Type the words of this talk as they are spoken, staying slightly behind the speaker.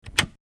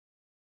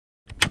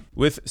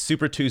With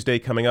Super Tuesday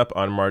coming up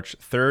on March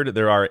 3rd,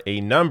 there are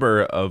a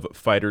number of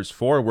fighters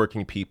for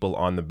working people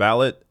on the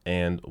ballot,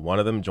 and one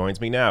of them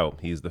joins me now.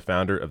 He's the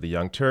founder of the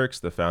Young Turks,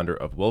 the founder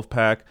of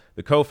Wolfpack,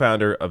 the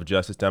co-founder of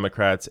Justice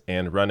Democrats,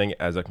 and running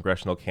as a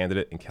congressional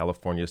candidate in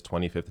California's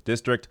 25th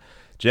District.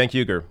 Cenk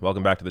Uygur,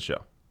 welcome back to the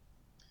show.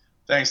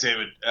 Thanks,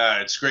 David.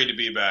 It's great to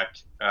be back.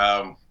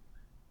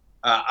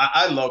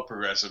 I love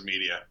progressive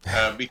media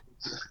because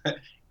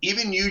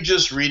even you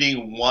just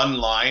reading one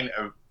line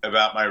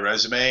about my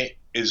resume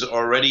is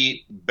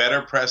already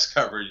better press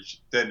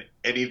coverage than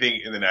anything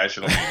in the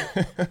national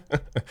media.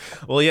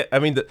 Well, yeah, I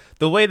mean,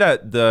 the way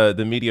that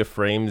the media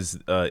frames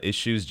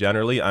issues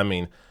generally, I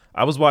mean,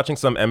 I was watching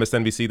some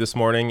MSNBC this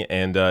morning,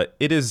 and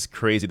it is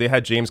crazy. They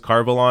had James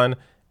Carville on,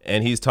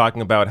 and he's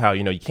talking about how,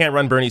 you can't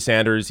run Bernie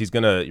Sanders. He's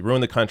going to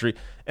ruin the country.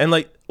 And,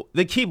 like,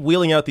 they keep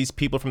wheeling out these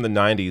people from the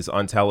 90s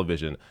on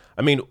television.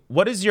 I mean,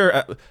 what is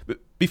your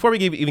before we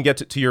even get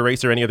to your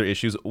race or any other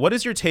issues, what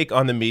is your take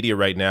on the media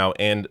right now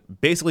and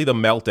basically the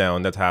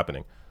meltdown that's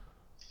happening?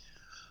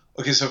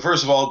 Okay, so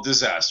first of all,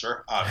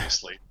 disaster,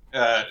 obviously.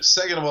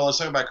 Second of all, let's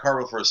talk about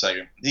Carville for a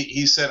second.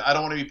 He said, I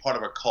don't want to be part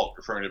of a cult,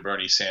 referring to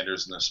Bernie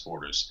Sanders and the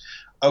supporters.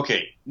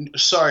 Okay,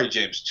 sorry,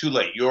 James, too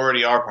late. You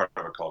already are part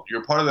of a cult.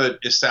 You're part of the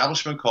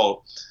establishment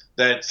cult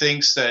that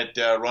thinks that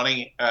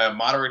running a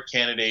moderate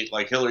candidate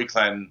like Hillary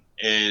Clinton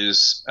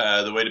is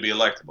the way to be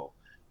electable.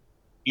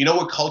 You know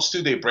what cults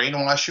do? They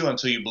brainwash you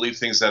until you believe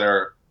things that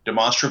are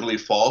demonstrably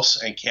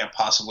false and can't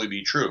possibly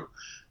be true.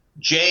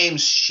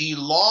 James, she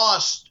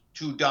lost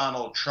to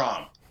Donald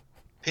Trump.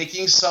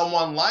 Picking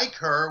someone like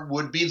her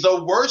would be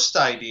the worst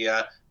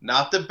idea,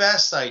 not the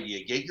best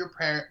idea. Get your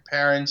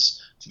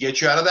parents to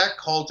get you out of that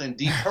cult and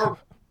deprogram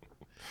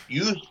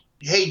you.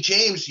 Hey,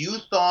 James, you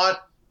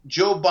thought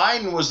Joe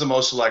Biden was the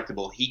most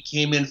electable. He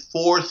came in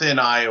fourth in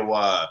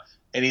Iowa,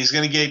 and he's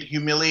going to get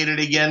humiliated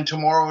again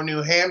tomorrow in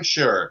New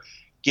Hampshire.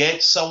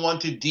 Get someone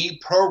to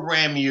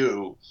deprogram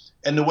you.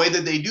 And the way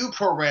that they do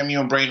program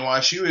you and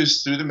brainwash you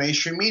is through the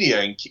mainstream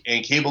media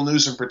and cable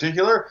news in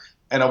particular.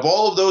 And of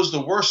all of those, the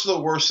worst of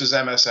the worst is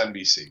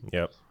MSNBC.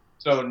 Yep.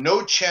 So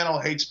no channel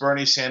hates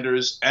Bernie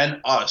Sanders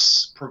and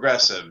us,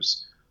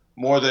 progressives,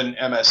 more than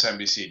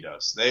MSNBC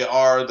does. They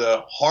are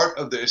the heart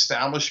of the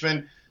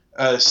establishment.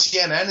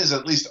 CNN is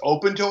at least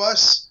open to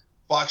us.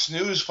 Fox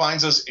News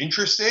finds us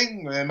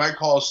interesting. They might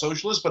call us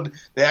socialists, but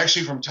they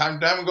actually from time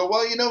to time go,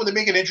 well, they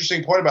make an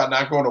interesting point about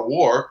not going to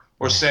war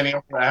or standing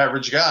up for the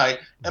average guy.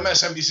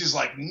 MSNBC is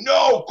like,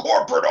 no,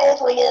 corporate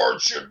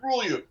overlords should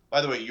rule you. By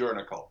the way, you're in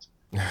a cult.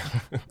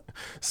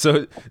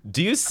 So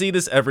do you see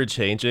this ever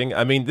changing?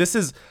 I mean, let's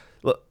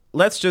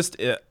just,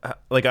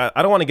 I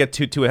don't want to get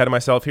too ahead of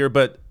myself here,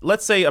 but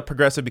let's say a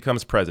progressive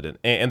becomes president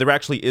and there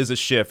actually is a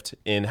shift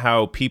in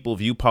how people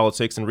view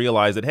politics and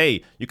realize that,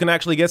 hey, you can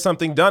actually get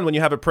something done when you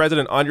have a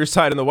president on your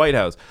side in the White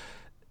House.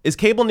 Is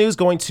cable news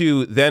going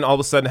to then all of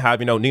a sudden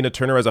have, Nina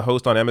Turner as a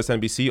host on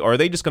MSNBC, or are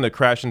they just going to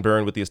crash and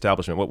burn with the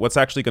establishment? What's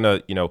actually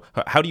going to,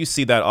 how do you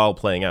see that all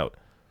playing out?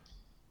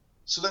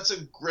 So that's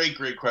a great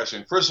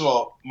question. First of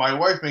all, my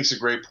wife makes a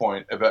great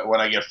point about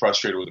when I get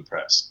frustrated with the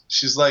press.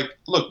 She's like,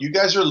 look, you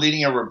guys are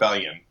leading a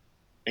rebellion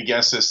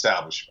against the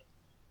establishment.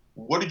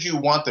 What did you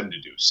want them to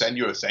do? Send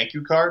you a thank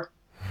you card?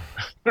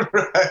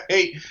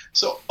 Right?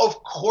 So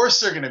of course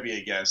they're going to be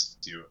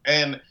against you.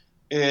 And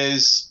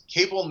is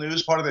cable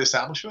news part of the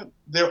establishment?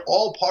 They're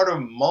all part of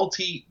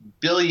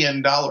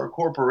multi-billion-dollar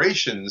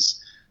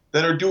corporations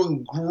that are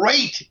doing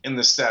great in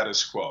the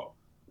status quo.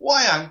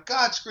 Why on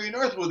God's green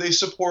earth would they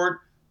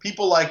support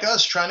people like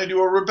us trying to do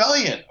a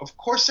rebellion? Of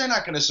course they're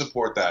not going to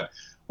support that.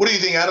 What do you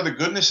think? Out of the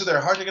goodness of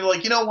their heart, they're going to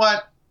like, you know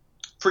what?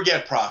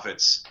 Forget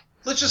profits.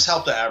 Let's just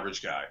help the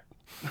average guy.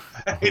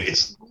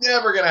 It's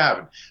never going to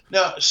happen.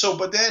 Now,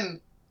 but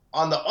then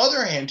on the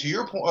other hand, to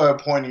your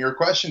point in your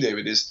question,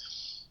 David,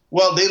 is,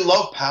 well, they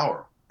love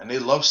power and they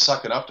love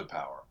sucking up to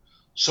power.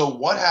 So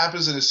what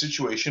happens in a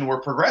situation where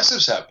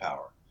progressives have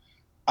power?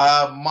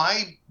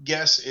 My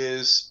guess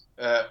is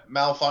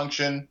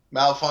malfunction,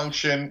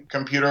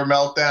 computer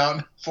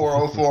meltdown,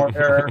 404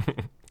 error.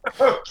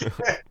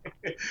 Okay.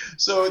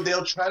 So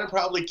they'll try to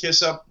probably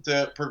kiss up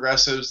the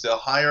progressives. They'll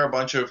hire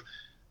a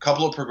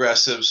couple of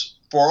progressives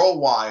for a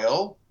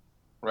while,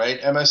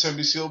 right?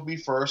 MSNBC will be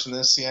first, and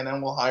then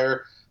CNN will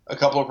hire a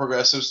couple of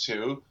progressives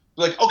too.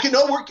 Like, okay,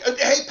 no,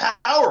 hey,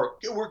 power,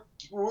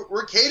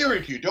 we're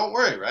catering to you. Don't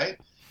worry, right?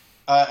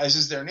 As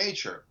is their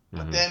nature. Mm-hmm.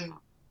 But then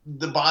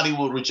the body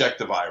will reject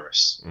the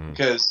virus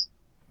because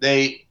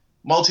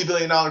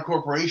multi-billion-dollar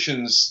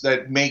corporations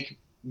that make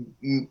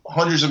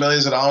hundreds of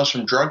millions of dollars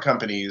from drug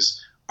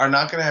companies are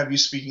not going to have you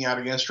speaking out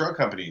against drug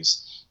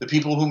companies. The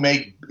people who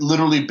make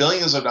literally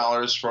billions of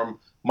dollars from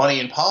money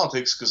in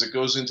politics, because it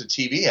goes into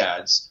TV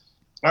ads,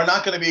 are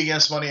not going to be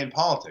against money in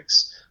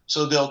politics.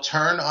 So they'll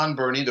turn on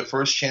Bernie the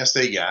first chance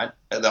they get.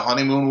 And the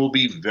honeymoon will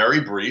be very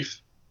brief,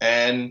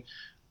 and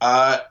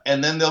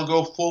then they'll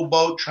go full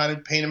boat trying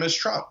to paint him as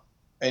Trump.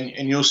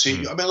 And you'll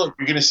see. I mean, look,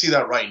 you're going to see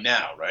that right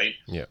now, right?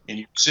 Yeah. And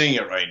you're seeing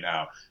it right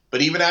now.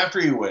 But even after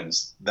he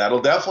wins,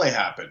 that'll definitely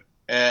happen.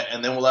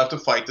 and then we'll have to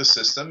fight the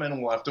system,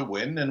 and we'll have to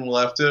win, and we'll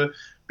have to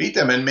beat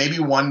them. And maybe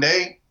one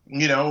day,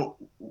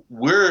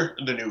 we're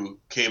the new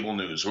cable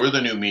news, we're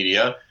the new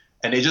media,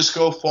 and they just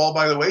go fall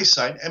by the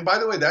wayside. And by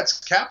the way, that's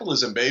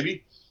capitalism,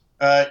 baby.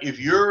 If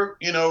you're,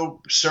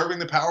 serving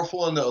the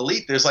powerful and the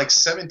elite, there's like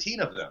 17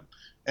 of them.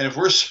 And if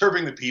we're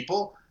serving the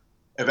people,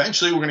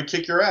 eventually we're going to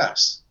kick your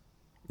ass.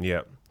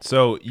 Yeah.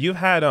 So you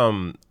had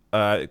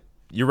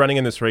you're running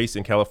in this race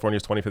in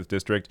California's 25th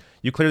district.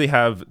 You clearly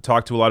have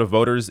talked to a lot of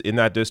voters in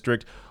that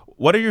district.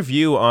 What are your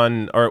view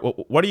on, or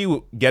what are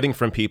you getting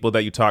from people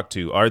that you talk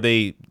to?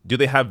 Do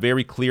they have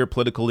very clear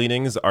political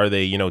leanings? Are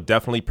they,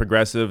 definitely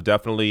progressive,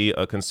 definitely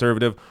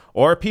conservative,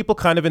 or are people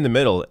kind of in the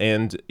middle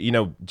and,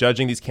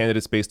 judging these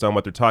candidates based on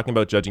what they're talking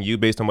about, judging you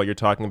based on what you're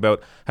talking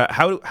about?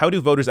 How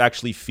do voters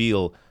actually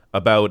feel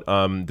about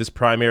this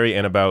primary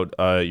and about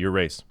your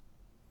race?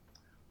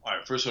 All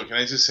right, first of all, can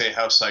I just say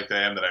how psyched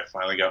I am that I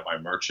finally got my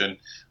merch in?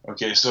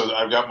 Okay, so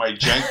I've got my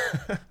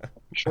Cenk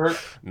shirt.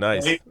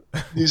 Nice. Right?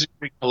 These are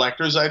great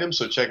collector's items,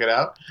 so check it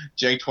out,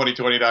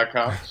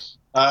 cenk2020.com.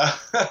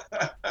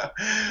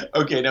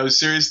 Okay, no,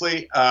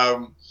 seriously,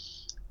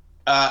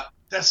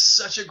 that's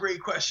such a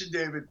great question,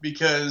 David,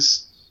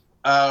 because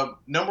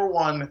number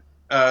one,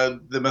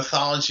 the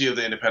mythology of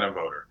the independent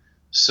voter.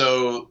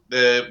 So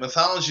the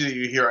mythology that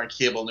you hear on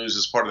cable news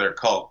as part of their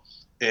cult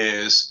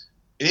is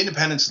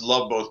independents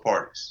love both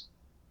parties.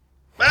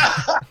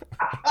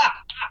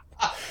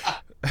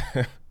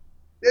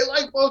 They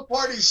like both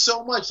parties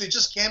so much they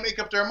just can't make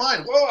up their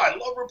mind. Whoa, I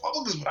love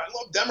Republicans, but I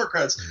love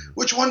Democrats.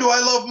 Which one do I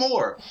love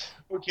more?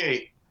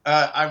 Okay,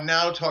 I've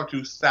now talked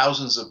to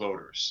thousands of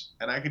voters,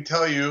 and I can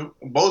tell you,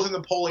 both in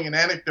the polling and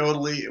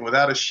anecdotally, and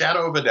without a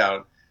shadow of a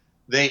doubt,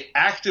 they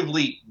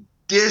actively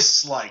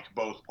dislike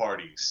both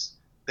parties.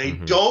 They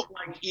don't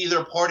like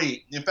either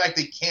party. In fact,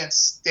 they can't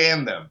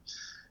stand them.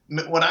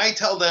 When I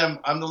tell them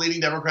I'm the leading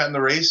Democrat in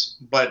the race,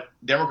 but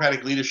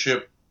Democratic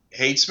leadership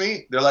hates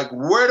me, they're like,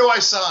 where do I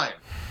sign?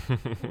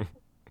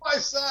 I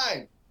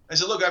sign. I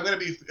said, look, I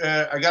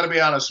got to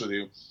be honest with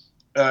you.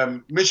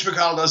 Mitch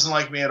McConnell doesn't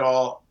like me at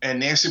all, and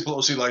Nancy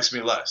Pelosi likes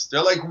me less.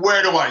 They're like,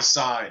 where do I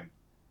sign?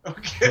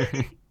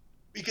 Okay.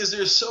 Because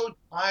they're so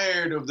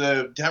tired of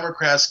the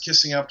Democrats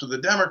kissing up to the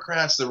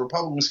Democrats, the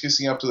Republicans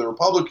kissing up to the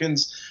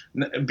Republicans,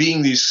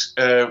 being these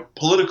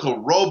political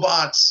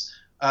robots.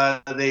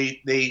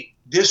 They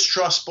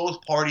distrust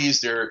both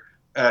parties. They're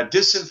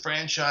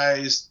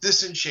disenfranchised,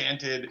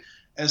 disenchanted.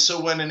 And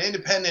so when an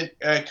independent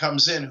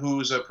comes in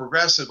who's a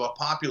progressive, a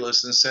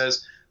populist, and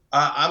says,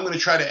 I'm going to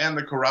try to end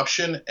the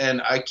corruption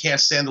and I can't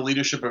stand the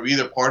leadership of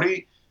either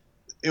party,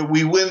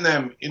 we win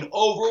them in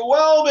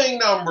overwhelming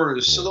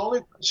numbers. So the only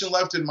question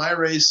left in my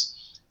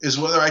race is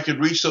whether I could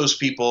reach those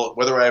people,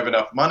 whether I have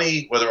enough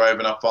money, whether I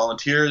have enough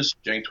volunteers,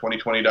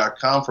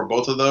 cenk2020.com for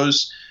both of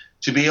those,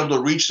 to be able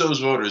to reach those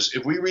voters.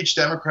 If we reach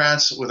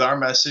Democrats with our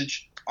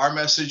message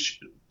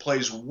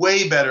plays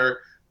way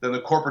better than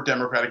the corporate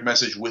Democratic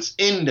message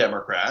within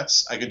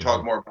Democrats. I can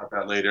talk more about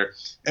that later.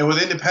 And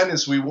with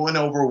independents, we win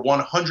over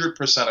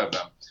 100% of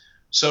them.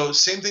 So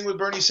same thing with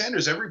Bernie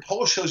Sanders. Every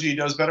poll shows you he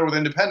does better with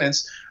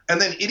independents. And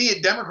then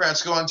idiot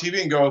Democrats go on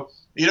TV and go,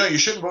 you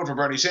shouldn't vote for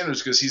Bernie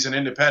Sanders because he's an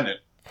independent.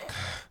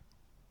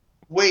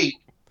 Wait,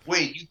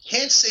 you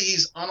can't say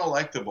he's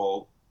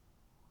unelectable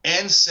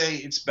and say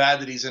it's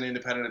bad that he's an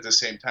independent at the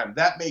same time.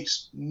 That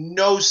makes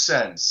no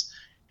sense.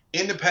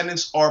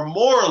 Independents are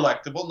more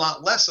electable,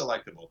 not less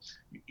electable.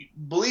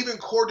 Believe in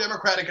core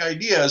Democratic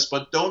ideas,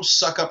 but don't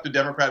suck up to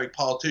Democratic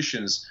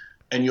politicians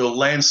and you'll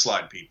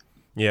landslide people.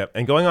 Yeah,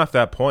 and going off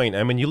that point,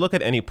 I mean, you look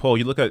at any poll,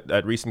 you look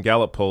at recent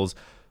Gallup polls,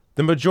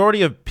 the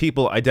majority of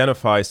people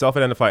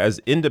self-identify as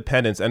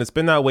independents, and it's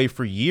been that way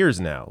for years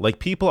now. Like,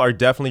 people are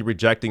definitely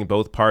rejecting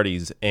both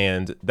parties,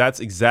 and that's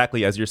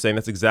exactly, as you're saying,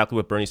 that's exactly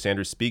what Bernie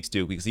Sanders speaks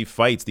to, because he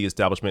fights the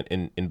establishment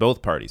in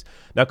both parties.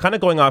 Now, kind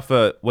of going off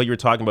what you were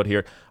talking about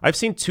here, I've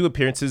seen 2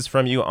 appearances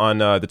from you on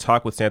the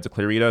Talk with Santa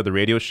Clarita, the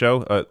radio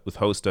show with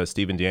host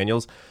Stephen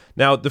Daniels.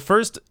 Now, the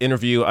first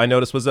interview I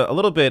noticed was a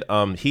little bit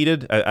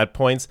heated at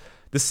points.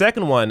 The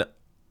second one,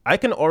 I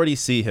can already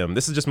see him.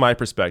 This is just my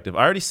perspective.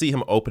 I already see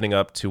him opening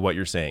up to what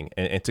you're saying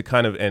and to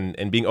kind of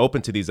and being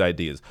open to these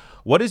ideas.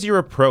 What is your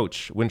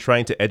approach when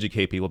trying to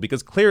educate people?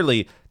 Because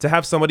clearly, to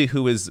have somebody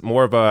who is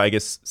more of a, I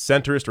guess,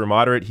 centrist or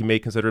moderate, he may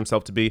consider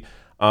himself to be,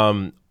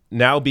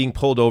 now being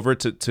pulled over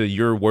to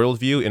your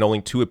worldview in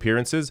only 2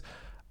 appearances,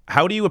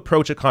 how do you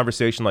approach a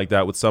conversation like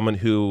that with someone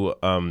who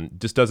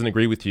just doesn't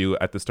agree with you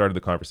at the start of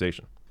the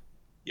conversation?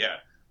 Yeah.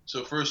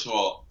 So first of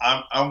all,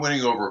 I'm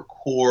winning over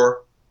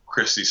core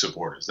Christie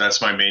supporters.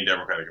 That's my main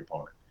Democratic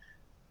opponent.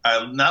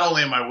 Not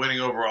only am I winning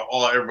over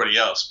everybody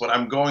else, but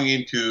I'm going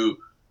into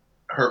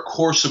her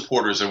core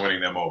supporters and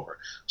winning them over.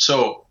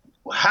 So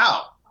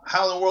how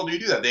in the world do you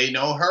do that? They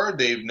know her.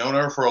 They've known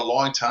her for a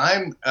long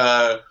time.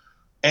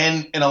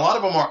 And a lot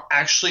of them are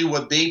actually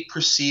what they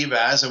perceive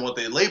as and what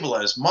they label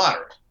as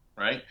moderate,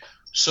 right?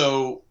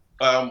 So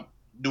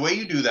the way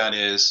you do that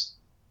is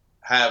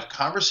have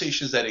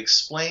conversations that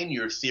explain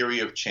your theory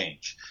of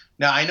change.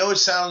 Now, I know it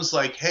sounds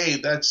like, hey,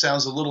 that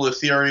sounds a little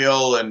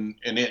ethereal, and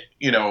it,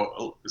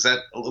 is that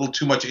a little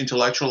too much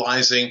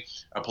intellectualizing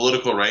a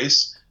political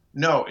race?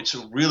 No, it's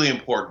really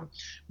important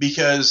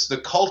because the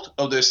cult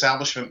of the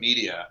establishment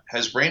media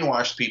has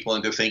brainwashed people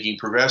into thinking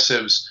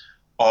progressives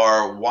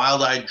are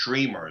wild-eyed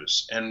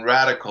dreamers and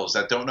radicals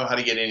that don't know how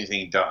to get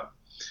anything done.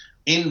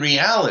 In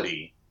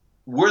reality,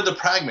 we're the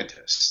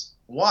pragmatists.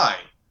 Why?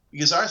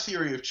 Because our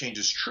theory of change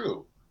is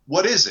true.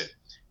 What is it?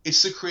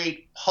 It's to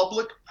create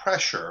public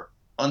pressure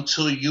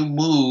until you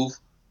move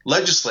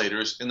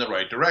legislators in the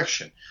right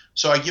direction.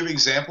 So I give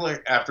example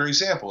after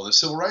example. In the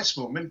civil rights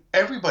movement,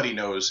 everybody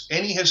knows,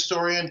 any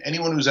historian,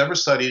 anyone who's ever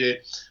studied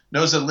it,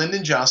 knows that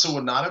Lyndon Johnson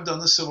would not have done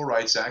the Civil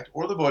Rights Act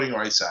or the Voting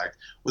Rights Act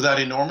without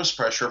enormous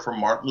pressure from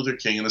Martin Luther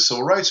King and the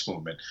civil rights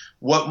movement.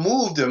 What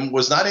moved him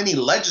was not any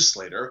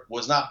legislator,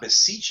 was not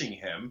beseeching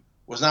him,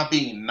 was not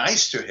being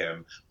nice to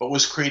him, but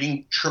was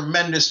creating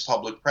tremendous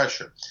public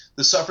pressure.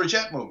 The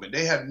suffragette movement,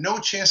 they had no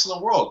chance in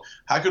the world.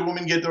 How could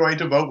women get the right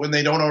to vote when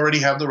they don't already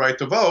have the right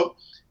to vote?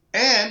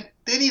 And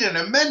they need an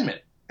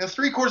amendment. And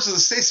 3/4 of the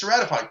states to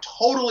ratify.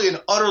 Totally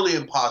and utterly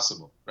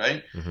impossible,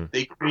 right? Mm-hmm.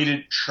 They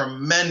created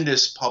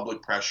tremendous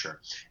public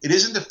pressure. It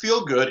isn't to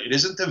feel good. It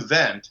isn't to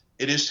vent.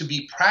 It is to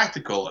be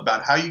practical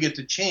about how you get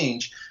to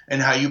change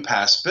and how you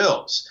pass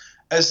bills.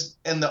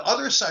 And the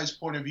other side's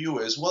point of view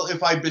is, well,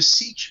 if I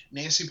beseech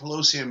Nancy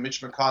Pelosi and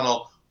Mitch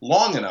McConnell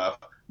long enough,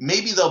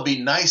 maybe they'll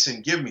be nice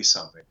and give me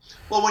something.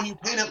 Well, when you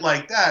paint it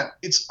like that,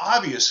 it's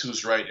obvious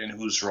who's right and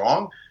who's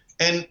wrong.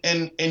 And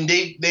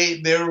they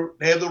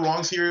have the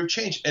wrong theory of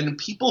change. And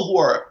people who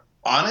are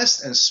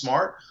honest and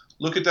smart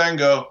look at that and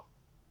go,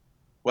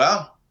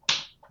 well,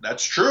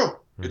 that's true.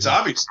 Mm-hmm. It's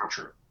obviously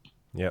true.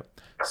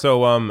 Yep.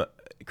 So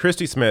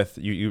Christy Smith,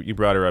 you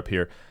brought her up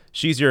here.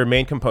 She's your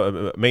main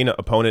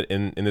opponent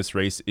in this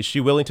race. Is she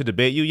willing to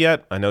debate you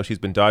yet? I know she's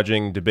been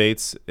dodging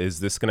debates. Is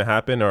this going to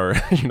happen, or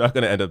you're not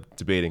going to end up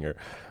debating her?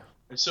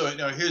 So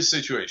here's the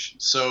situation.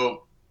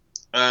 So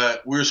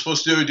we were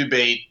supposed to do a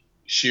debate.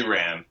 She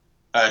ran.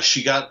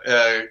 She got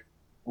a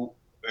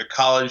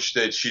college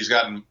that she's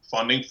gotten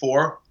funding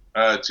for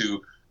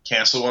to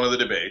cancel one of the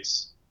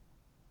debates.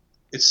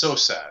 It's so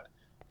sad.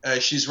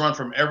 She's run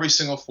from every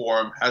single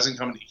forum, hasn't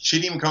come. She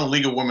didn't even come to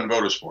League of Women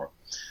Voters Forum.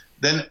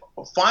 Then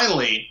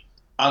finally,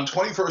 on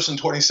 21st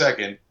and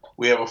 22nd,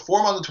 we have a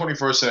forum on the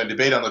 21st and a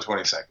debate on the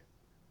 22nd.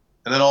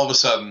 And then all of a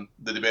sudden,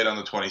 the debate on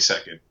the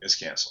 22nd is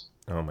canceled.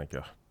 Oh, my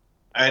God.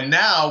 And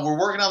now we're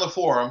working on the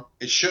forum.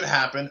 It should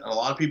happen. And a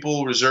lot of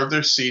people reserve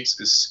their seats.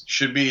 This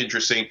should be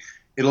interesting.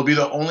 It'll be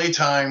the only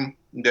time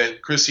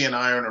that Chrissy and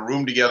I are in a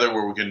room together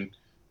where we can,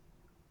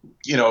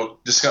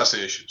 discuss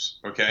the issues.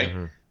 Okay.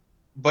 Mm-hmm.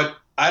 But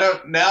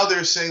now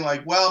they're saying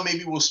like, well,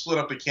 maybe we'll split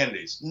up the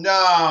candidates.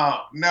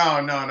 No.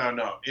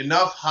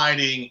 Enough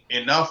hiding,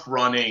 enough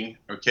running.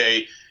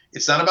 Okay.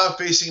 It's not about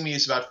facing me.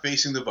 It's about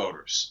facing the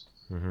voters.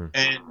 Mm-hmm.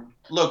 And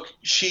look,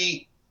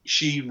 she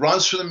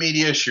runs from the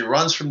media. She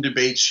runs from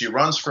debates. She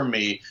runs from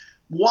me.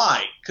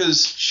 Why?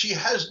 Because she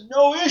has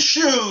no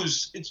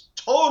issues. It's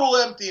total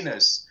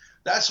emptiness.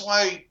 That's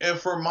why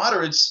for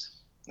moderates,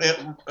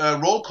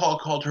 roll call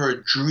called her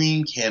a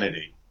dream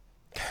candidate.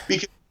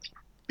 Because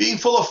being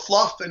full of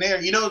fluff and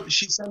air,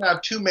 she sent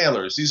out 2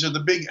 mailers. These are the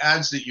big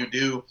ads that you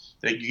do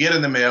that you get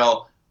in the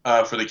mail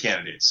for the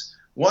candidates.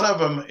 One of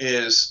them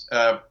is,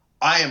 I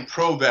am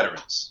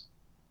pro-veterans.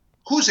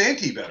 Who's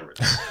anti-veterans?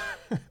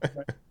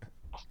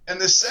 And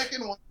the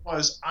second one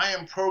was, I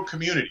am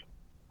pro-community.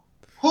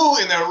 Who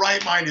in their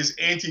right mind is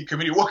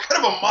anti-community? What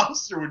kind of a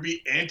monster would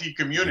be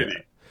anti-community?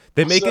 Yeah.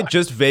 They make it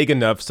just vague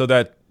enough so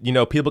that,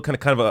 people can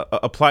kind of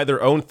apply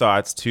their own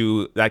thoughts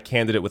to that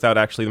candidate without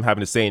actually them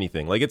having to say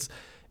anything. Like,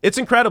 it's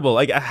incredible.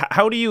 Like,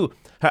 how are you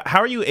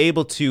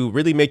able to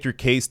really make your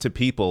case to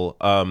people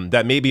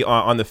that may be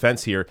on the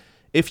fence here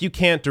if you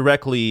can't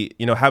directly,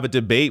 have a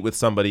debate with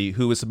somebody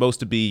who is supposed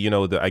to be,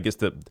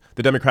 the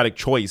Democratic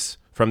choice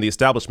from the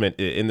establishment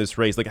in this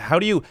race? Like, how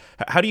do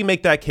you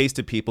make that case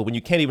to people when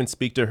you can't even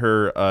speak to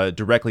her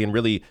directly and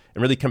really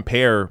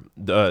compare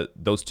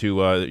those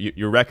two,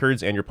 your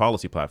records and your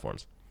policy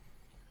platforms?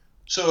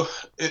 So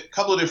a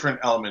couple of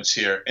different elements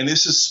here. And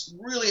this is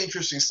really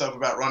interesting stuff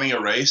about running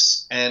a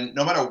race. And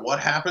no matter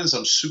what happens,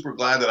 I'm super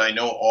glad that I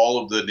know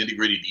all of the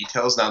nitty-gritty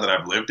details now that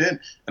I've lived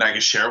it, and I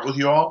can share it with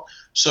you all.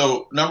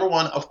 So number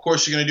one, of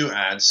course, you're going to do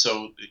ads.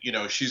 So,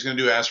 she's going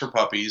to do ads for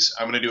puppies.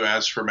 I'm going to do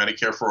ads for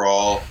Medicare for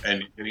all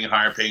and getting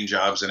higher paying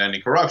jobs and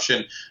ending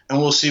corruption. And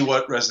we'll see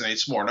what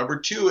resonates more. Number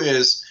two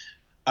is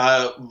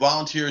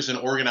volunteers and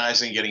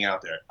organizing, getting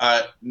out there.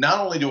 Not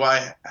only do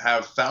I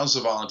have thousands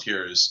of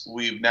volunteers,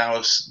 we've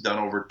now done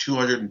over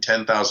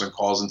 210,000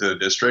 calls into the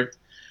district.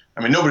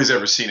 I mean, nobody's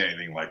ever seen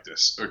anything like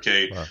this.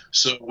 Okay. Wow.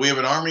 So we have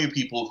an army of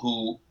people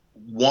who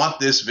want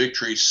this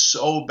victory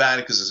so bad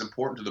because it's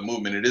important to the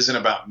movement. It isn't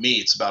about me.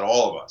 It's about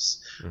all of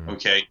us. Mm-hmm.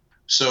 Okay.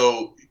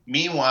 So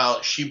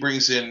meanwhile, she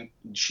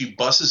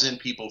buses in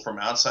people from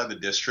outside the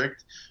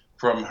district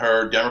from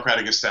her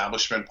Democratic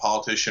establishment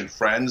politician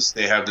friends.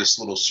 They have this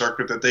little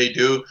circuit that they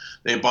do.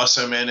 They bust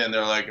them in, and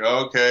they're like,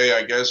 okay,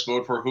 I guess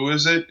vote for who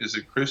is it? Is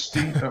it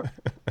Christie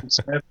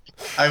Smith?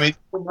 I mean,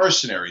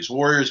 mercenaries.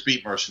 Warriors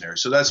beat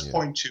mercenaries. So that's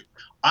point two.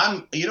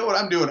 You know what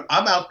I'm doing?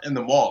 I'm out in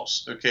the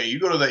malls. Okay, you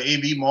go to the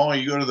AB Mall,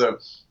 you go to the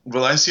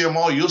Valencia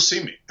Mall, you'll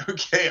see me.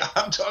 Okay,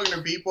 I'm talking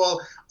to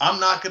people. I'm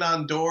knocking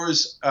on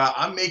doors.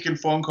 I'm making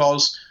phone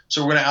calls.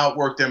 So we're going to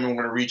outwork them, and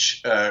we're going to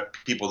reach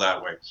people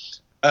that way.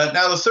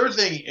 Now, the third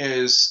thing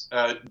is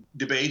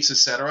debates, et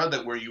cetera,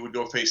 that where you would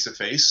go face to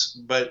face.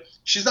 But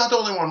she's not the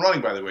only one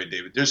running, by the way,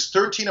 David. There's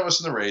 13 of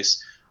us in the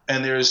race,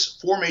 and there's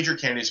 4 major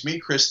candidates: me,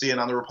 Christie, and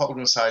on the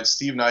Republican side,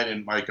 Steve Knight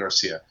and Mike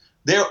Garcia.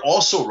 They're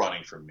also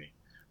running for me.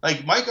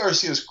 Like, Mike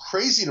Garcia is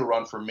crazy to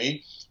run for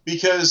me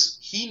because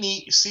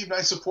Steve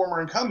Knight's a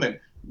former incumbent.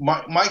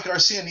 Mike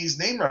Garcia needs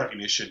name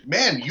recognition.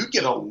 Man, you'd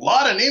get a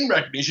lot of name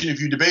recognition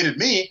if you debated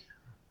me.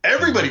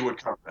 Everybody would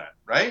cover that,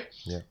 right?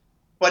 Yeah.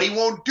 But he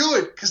won't do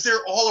it because they're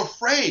all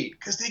afraid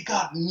because they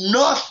got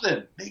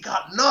nothing. They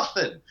got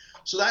nothing.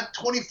 So that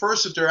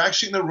 21st, if they're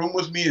actually in the room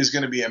with me, is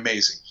going to be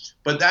amazing.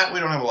 But that we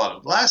don't have a lot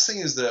of. The last thing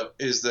is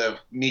the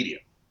media.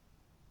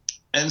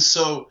 And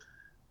so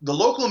the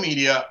local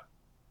media,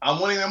 I'm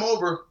winning them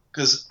over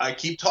because I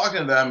keep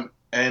talking to them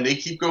and they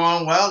keep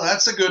going, well,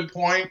 that's a good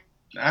point.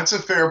 That's a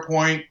fair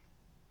point.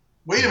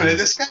 Wait a minute,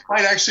 this guy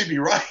might actually be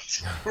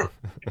right.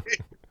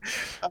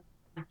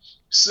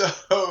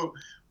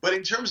 But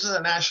in terms of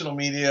the national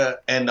media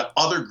and the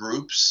other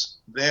groups,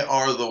 they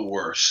are the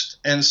worst.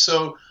 And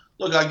so,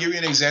 look, I'll give you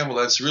an example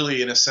that's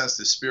really, in a sense,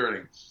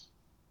 dispiriting.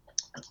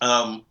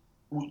 To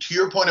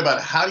your point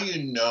about how do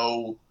you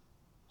know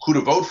who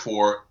to vote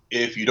for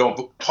if you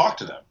don't talk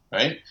to them,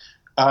 right?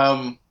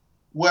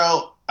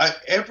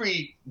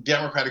 Every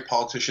Democratic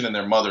politician and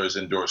their mother has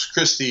endorsed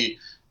Christie,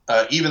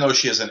 even though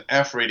she has an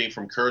F rating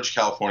from Courage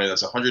California.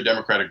 That's 100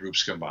 Democratic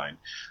groups combined.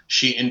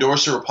 She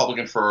endorsed a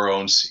Republican for her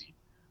own seat.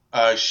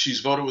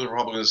 She's voted with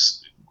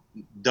Republicans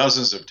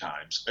dozens of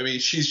times. I mean,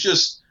 she's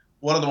just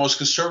one of the most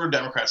conservative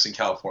Democrats in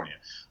California.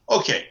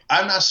 Okay,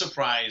 I'm not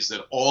surprised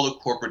that all the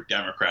corporate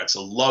Democrats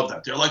love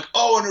that. They're like,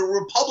 oh, and a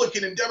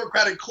Republican in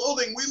Democratic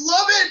clothing. We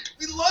love it.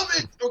 We love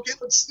it. Okay,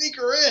 let's sneak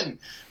her in.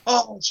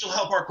 Oh, she'll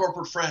help our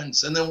corporate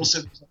friends, and then we'll see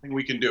if there's something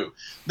we can do.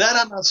 That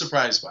I'm not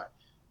surprised by.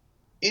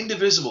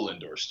 Indivisible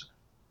endorsed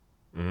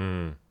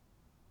her.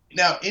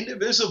 Now,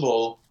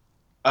 Indivisible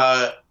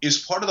is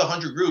part of the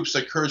 100 groups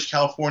that Courage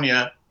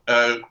California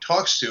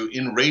talks to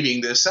in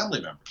rating the assembly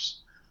members.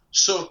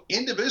 So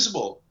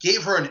Indivisible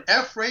gave her an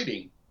F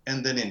rating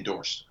and then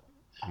endorsed her.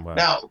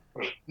 Wow.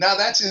 Now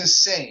that's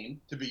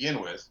insane to begin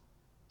with.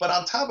 But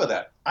on top of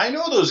that, I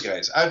know those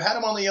guys. I've had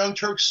them on the Young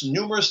Turks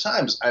numerous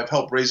times. I've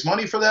helped raise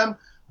money for them.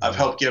 I've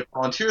helped get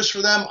volunteers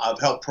for them. I've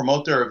helped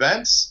promote their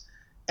events.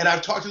 And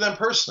I've talked to them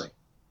personally.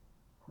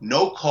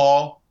 No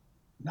call,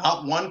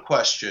 not one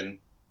question.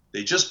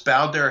 They just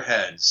bowed their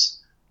heads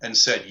and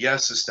said,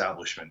 yes,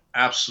 establishment,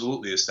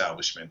 absolutely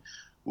establishment.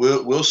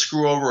 We'll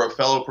screw over a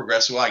fellow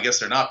progressive. Well, I guess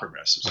they're not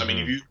progressives. I mean,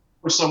 if you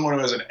for someone who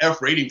has an F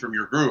rating from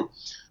your group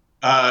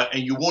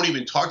and you won't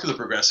even talk to the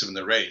progressive in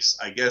the race,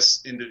 I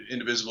guess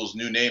Indivisible's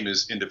new name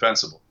is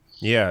indefensible.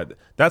 Yeah,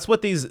 that's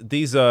what these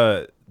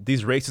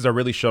races are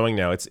really showing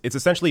now. It's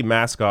essentially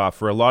mask off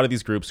for a lot of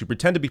these groups who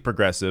pretend to be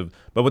progressive,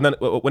 but when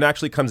it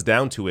actually comes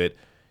down to it,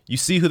 you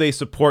see who they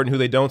support and who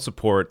they don't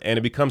support, and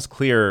it becomes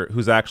clear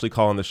who's actually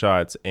calling the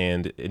shots.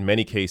 And in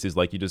many cases,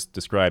 like you just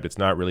described, it's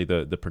not really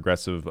the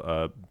progressive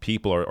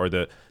people or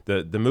the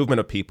movement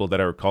of people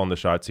that are calling the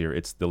shots here.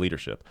 It's the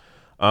leadership.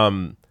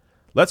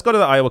 Let's go to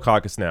the Iowa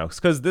caucus now,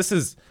 because this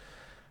is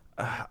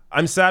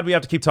I'm sad we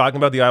have to keep talking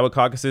about the Iowa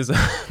caucuses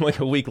like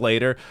a week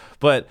later,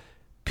 but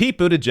Pete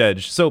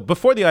Buttigieg. So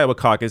before the Iowa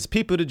caucus,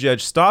 Pete Buttigieg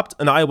stopped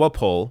an Iowa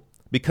poll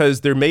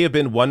because there may have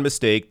been one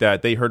mistake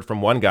that they heard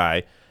from one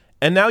guy.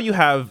 And now you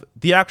have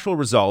the actual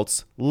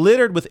results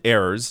littered with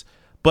errors,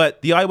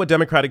 but the Iowa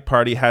Democratic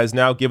Party has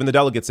now given the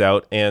delegates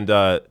out, and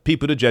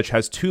Pete Buttigieg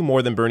has 2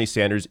 more than Bernie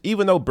Sanders,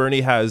 even though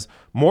Bernie has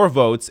more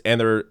votes,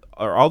 and there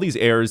are all these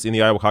errors in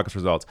the Iowa caucus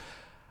results.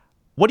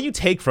 What do you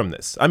take from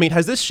this? I mean,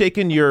 has this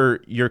shaken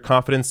your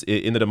confidence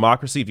in the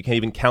democracy if you can't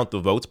even count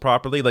the votes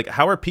properly? Like,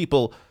 how are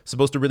people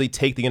supposed to really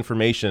take the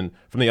information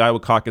from the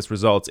Iowa caucus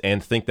results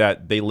and think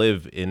that they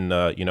live in,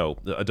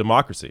 a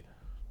democracy?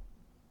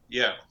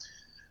 Yeah.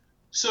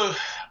 So,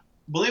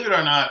 believe it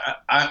or not,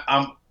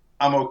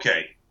 I'm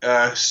okay.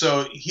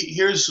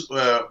 Here's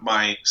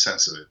my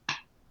sense of it.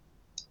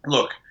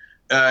 Look,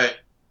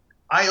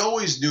 I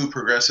always knew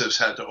progressives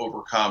had to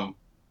overcome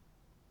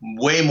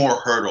way more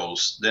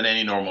hurdles than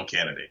any normal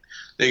candidate.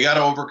 They got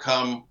to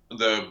overcome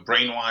the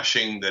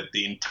brainwashing that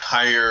the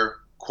entire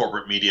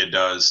corporate media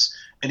does,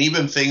 and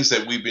even things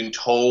that we've been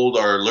told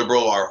are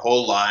liberal our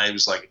whole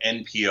lives, like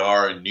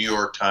NPR and New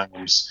York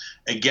Times.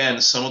 Again,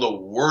 some of the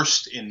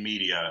worst in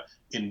media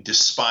in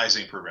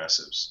despising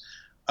progressives.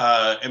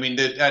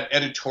 That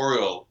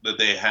editorial that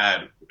they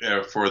had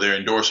for their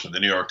endorsement, the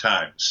New York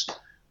Times,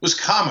 was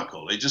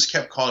comical. They just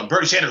kept calling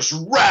Bernie Sanders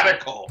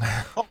radical.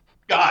 Oh,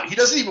 God, he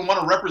doesn't even want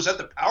to represent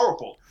the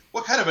powerful.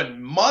 What kind of a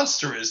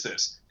monster is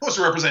this? He wants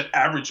to represent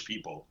average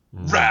people.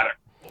 Radical,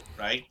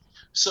 right?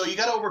 So you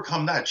got to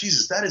overcome that.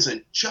 Jesus, that is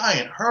a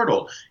giant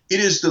hurdle. It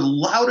is the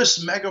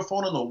loudest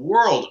megaphone in the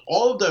world.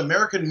 All of the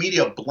American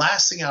media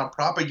blasting out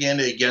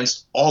propaganda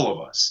against all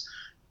of us.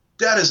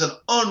 That is an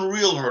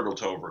unreal hurdle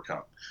to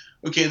overcome.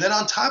 Okay, then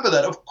on top of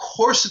that, of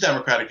course the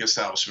Democratic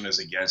establishment is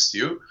against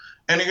you,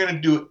 and they're going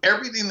to do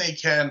everything they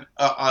can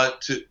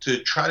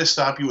to try to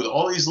stop you with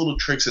all these little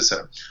tricks,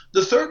 etc.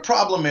 The third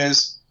problem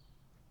is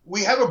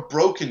we have a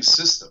broken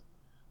system.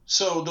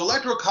 So the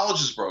Electoral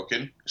College is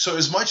broken. So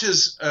as much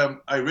as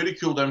I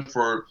ridicule them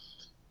for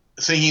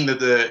thinking that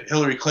the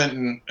Hillary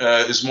Clinton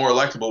is more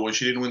electable when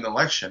she didn't win the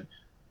election,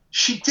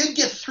 she did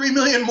get 3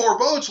 million more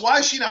votes. Why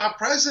is she not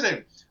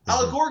president?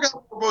 Al Gore got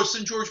more votes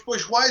than George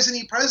Bush. Why isn't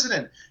he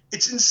president?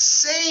 It's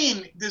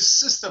insane, this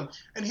system.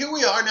 And here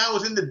we are now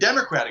within the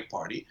Democratic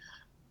Party.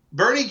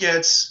 Bernie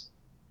gets,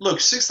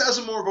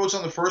 6,000 more votes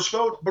on the first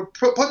vote, but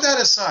put that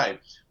aside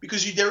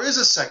because there is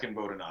a second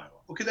vote in Iowa.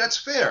 Okay, that's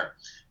fair.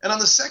 And on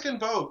the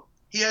second vote,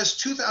 he has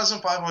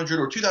 2,500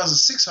 or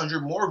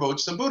 2,600 more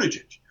votes than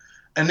Buttigieg.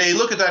 And they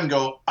look at that and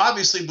go,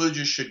 obviously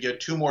Buttigieg should get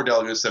 2 more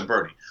delegates than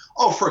Bernie.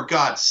 Oh, for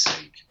God's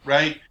sake,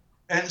 right?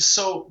 And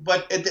so,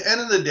 but at the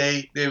end of the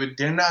day, David,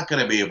 they're not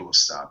going to be able to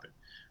stop it.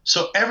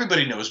 So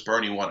everybody knows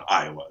Bernie won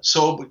Iowa.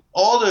 So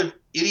all the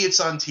idiots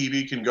on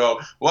TV can go,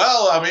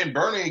 well, I mean,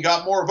 Bernie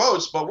got more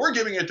votes, but we're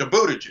giving it to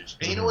Buttigieg.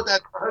 And you know what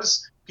that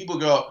does? People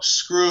go,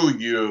 screw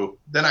you.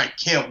 Then I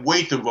can't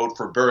wait to vote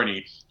for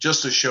Bernie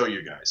just to show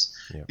you guys.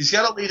 Yeah. He's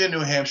got to lead in New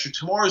Hampshire.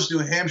 Tomorrow's New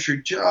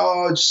Hampshire.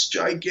 Oh, it's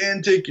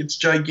gigantic. It's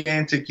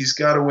gigantic. He's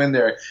got to win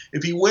there.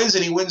 If he wins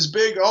and he wins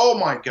big, oh,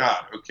 my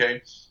God.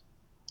 Okay.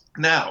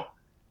 Now,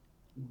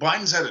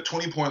 Biden's had a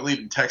 20-point lead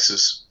in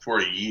Texas for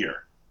a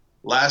year.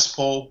 Last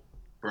poll,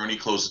 Bernie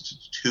closed it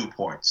to 2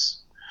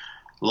 points.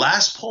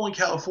 Last poll in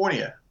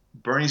California,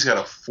 Bernie's got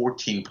a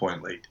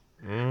 14-point lead.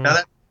 Now,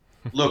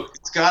 look,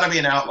 it's got to be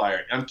an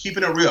outlier. I'm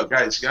keeping it real.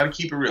 Guys, you got to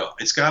keep it real.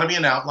 It's got to be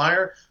an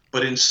outlier,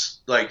 but in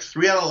 3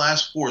 out of the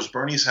last 4,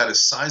 Bernie's had a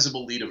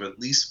sizable lead of at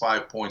least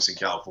 5 points in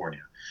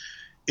California.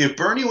 If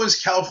Bernie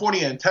wins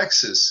California and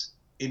Texas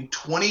in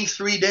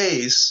 23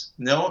 days,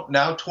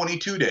 now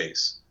 22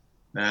 days,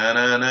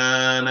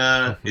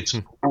 it's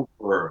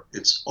over.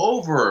 It's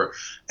over.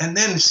 And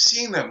then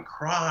seeing them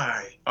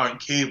cry on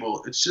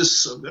cable, it's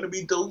just going to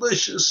be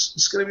delicious.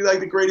 It's going to be like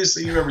the greatest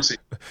thing you've ever seen.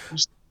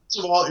 First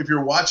of all, if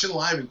you're watching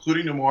live,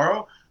 including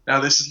tomorrow,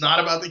 now this is not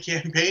about the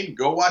campaign.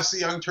 Go watch the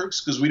Young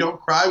Turks because we don't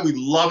cry. We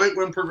love it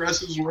when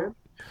progressives win.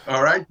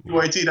 All right,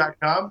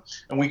 UIT.com,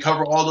 and we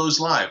cover all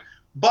those live.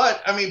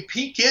 But, I mean,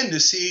 peek in to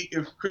see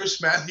if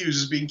Chris Matthews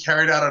is being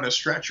carried out on a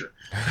stretcher.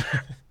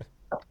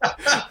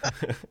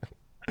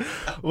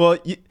 Well,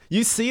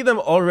 you see them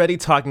already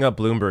talking up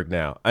Bloomberg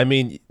now. I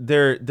mean,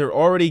 they're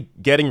already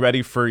getting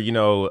ready for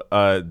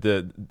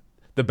the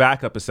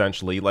backup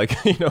essentially. Like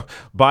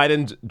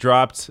Biden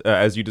dropped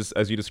as you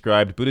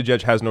described.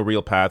 Buttigieg has no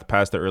real path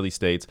past the early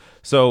states,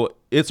 so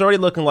it's already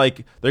looking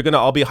like they're gonna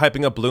all be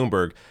hyping up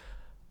Bloomberg.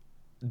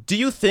 Do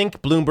you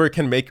think Bloomberg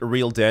can make a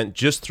real dent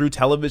just through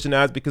television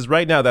ads? Because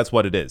right now that's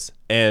what it is.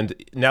 And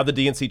now the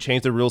DNC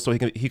changed the rules so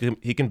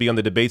he can be on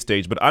the debate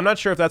stage. But I'm not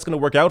sure if that's going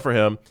to work out for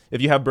him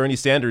if you have Bernie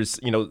Sanders,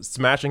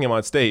 smashing him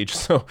on stage.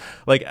 So,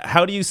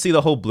 how do you see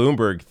the whole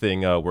Bloomberg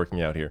thing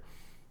working out here?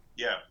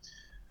 Yeah.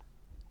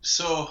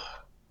 So,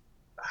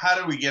 how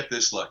did we get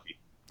this lucky?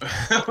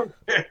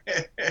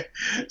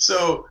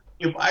 So,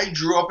 if I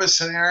drew up a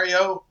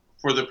scenario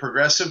for the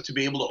progressive to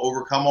be able to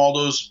overcome all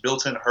those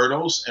built-in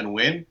hurdles and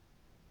win,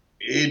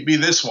 it'd be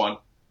this one.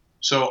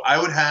 So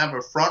I would have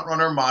a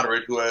front-runner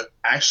moderate who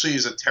actually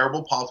is a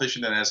terrible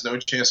politician and has no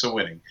chance of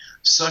winning,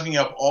 sucking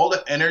up all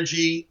the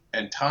energy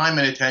and time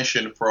and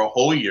attention for a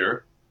whole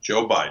year,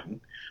 Joe Biden,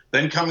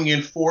 then coming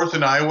in fourth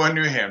in Iowa and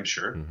New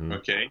Hampshire,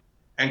 okay,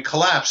 and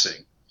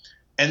collapsing.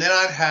 And then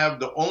I'd have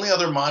the only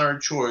other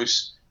moderate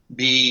choice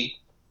be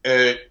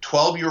a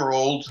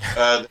 12-year-old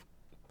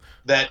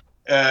that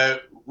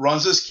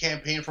runs this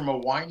campaign from a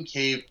wine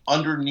cave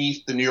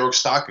underneath the New York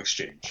Stock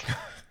Exchange.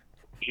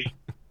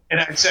 And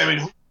I'd say,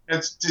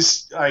 that's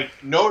just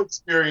no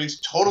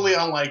experience, totally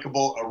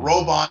unlikable, a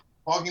robot,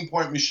 talking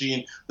point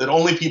machine that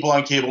only people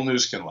on cable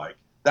news can like.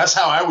 That's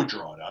how I would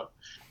draw it up.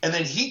 And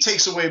then he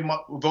takes away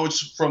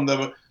votes from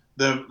the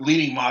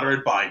leading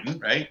moderate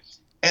Biden, right?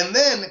 And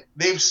then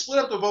they've split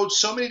up the votes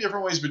so many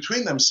different ways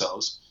between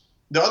themselves.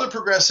 The other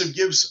progressive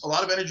gives a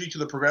lot of energy to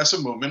the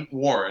progressive movement,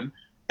 Warren,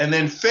 and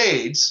then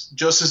fades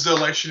just as the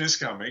election is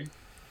coming.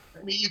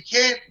 I mean, you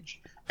can't.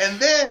 And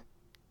then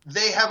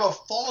they have a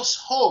false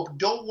hope.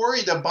 Don't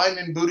worry that Biden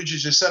and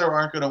Buttigieg, et cetera,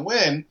 aren't going to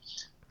win,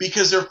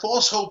 because their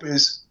false hope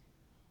is,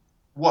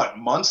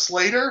 months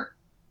later?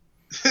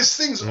 This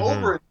thing's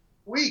over in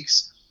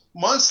weeks.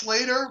 Months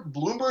later,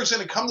 Bloomberg's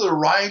going to come to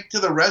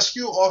the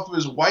rescue off of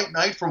his white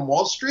knight from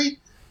Wall Street?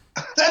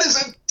 That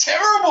is a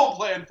terrible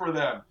plan for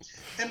them.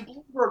 And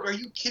Bloomberg, are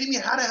you kidding me?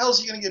 How the hell is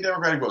he going to get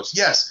Democratic votes?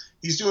 Yes,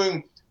 he's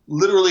doing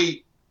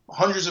literally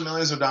hundreds of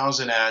millions of dollars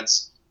in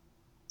ads.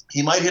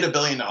 He might hit $1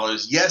 billion.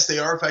 Yes, they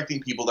are affecting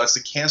people. That's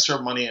the cancer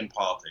of money in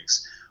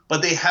politics.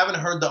 but they haven't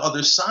heard the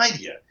other side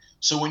yet.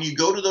 So when you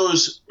go to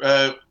those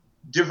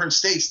different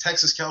states,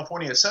 Texas,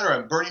 California, et cetera,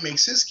 and Bernie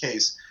makes his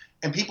case,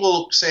 and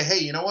people say, hey,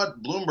 you know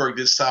what? Bloomberg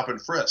did stop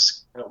and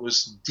frisk. It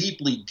was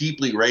deeply,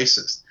 deeply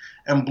racist.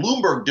 And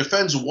Bloomberg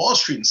defends Wall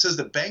Street and says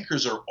that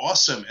bankers are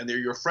awesome and they're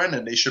your friend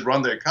and they should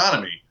run the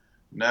economy.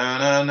 Na,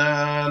 na,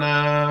 na,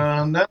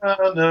 na, na,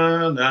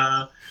 na,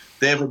 na.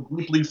 They have a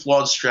deeply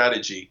flawed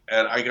strategy.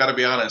 And I got to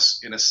be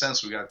honest, in a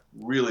sense, we got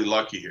really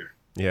lucky here.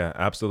 Yeah,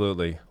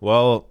 absolutely.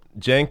 Well,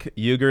 Cenk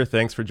Uygur,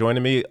 thanks for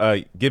joining me.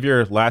 Give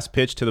your last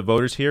pitch to the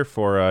voters here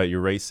for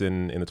your race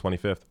in the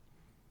 25th.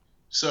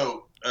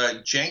 So,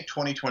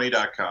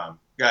 Cenk2020.com.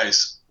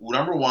 Guys,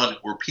 number one,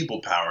 we're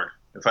people-powered.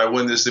 If I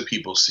win this, the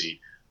people seat.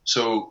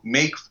 So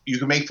you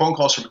can make phone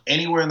calls from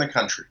anywhere in the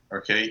country,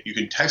 okay? You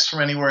can text from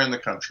anywhere in the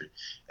country.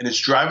 And it's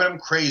driving them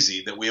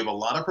crazy that we have a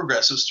lot of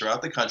progressives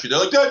throughout the country. They're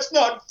like, that's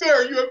not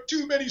fair. You have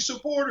too many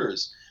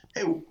supporters.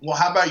 Hey, well,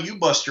 how about you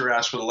bust your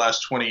ass for the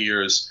last 20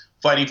 years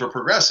fighting for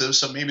progressives,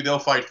 so maybe they'll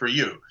fight for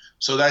you.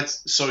 So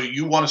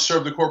you want to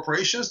serve the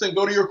corporations? Then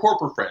go to your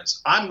corporate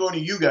friends. I'm going to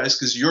you guys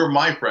because you're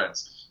my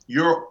friends.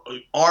 You're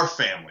our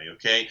family,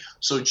 okay?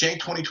 So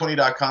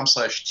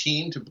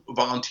Cenk2020.com/team to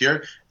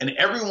volunteer. And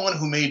everyone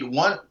who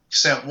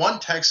sent one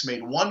text,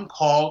 made one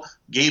call,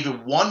 gave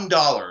it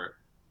 $1,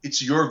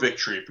 it's your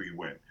victory if you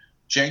win.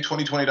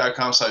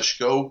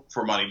 Cenk2020.com/go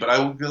for money. But I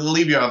will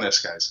leave you on this,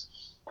 guys.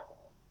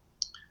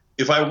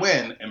 If I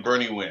win and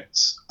Bernie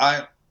wins,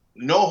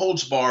 no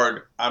holds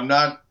barred. I'm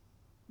not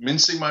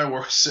mincing my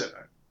words.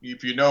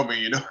 If you know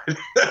me, you know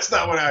that's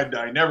not what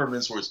I never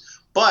mince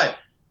words. But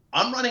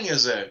I'm running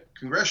as a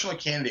congressional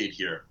candidate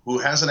here who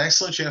has an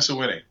excellent chance of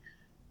winning.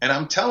 And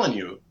I'm telling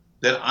you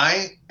that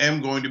I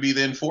am going to be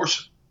the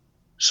enforcer.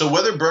 So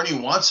whether Bernie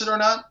wants it or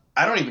not,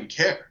 I don't even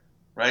care,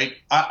 right?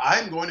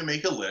 I'm going to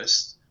make a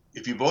list.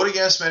 If you vote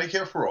against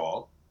Medicare for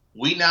All,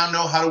 we now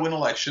know how to win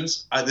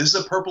elections. This is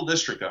a purple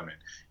district I'm in.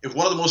 If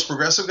one of the most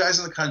progressive guys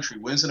in the country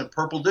wins in a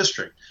purple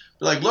district,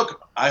 they're like,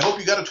 look, I hope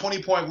you got a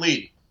 20-point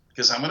lead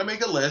because I'm going to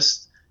make a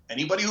list.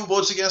 Anybody who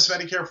votes against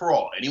Medicare for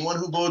All, anyone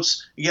who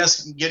votes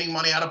against getting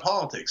money out of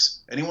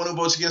politics, anyone who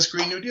votes against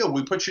Green New Deal,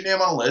 we put your name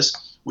on a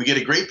list. We get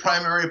a great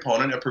primary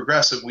opponent, a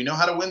progressive. We know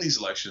how to win these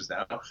elections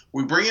now.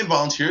 We bring in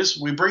volunteers,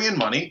 we bring in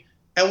money,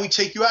 and we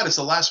take you out. It's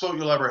the last vote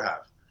you'll ever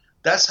have.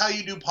 That's how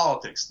you do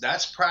politics.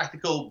 That's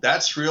practical.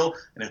 That's real.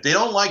 And if they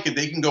don't like it,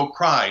 they can go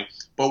cry.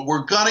 But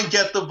we're going to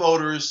get the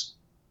voters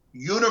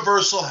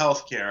universal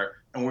health care,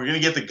 and we're going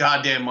to get the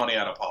goddamn money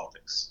out of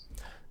politics.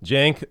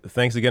 Cenk,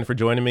 thanks again for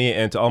joining me.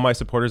 And to all my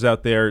supporters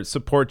out there,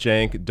 support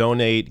Cenk,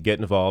 donate, get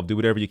involved, do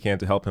whatever you can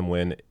to help him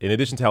win, in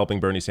addition to helping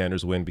Bernie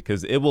Sanders win,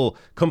 because it will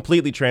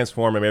completely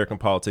transform American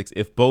politics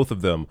if both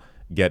of them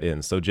get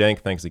in. So, Cenk,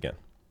 thanks again.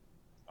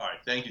 All right.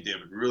 Thank you,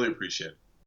 David. Really appreciate it.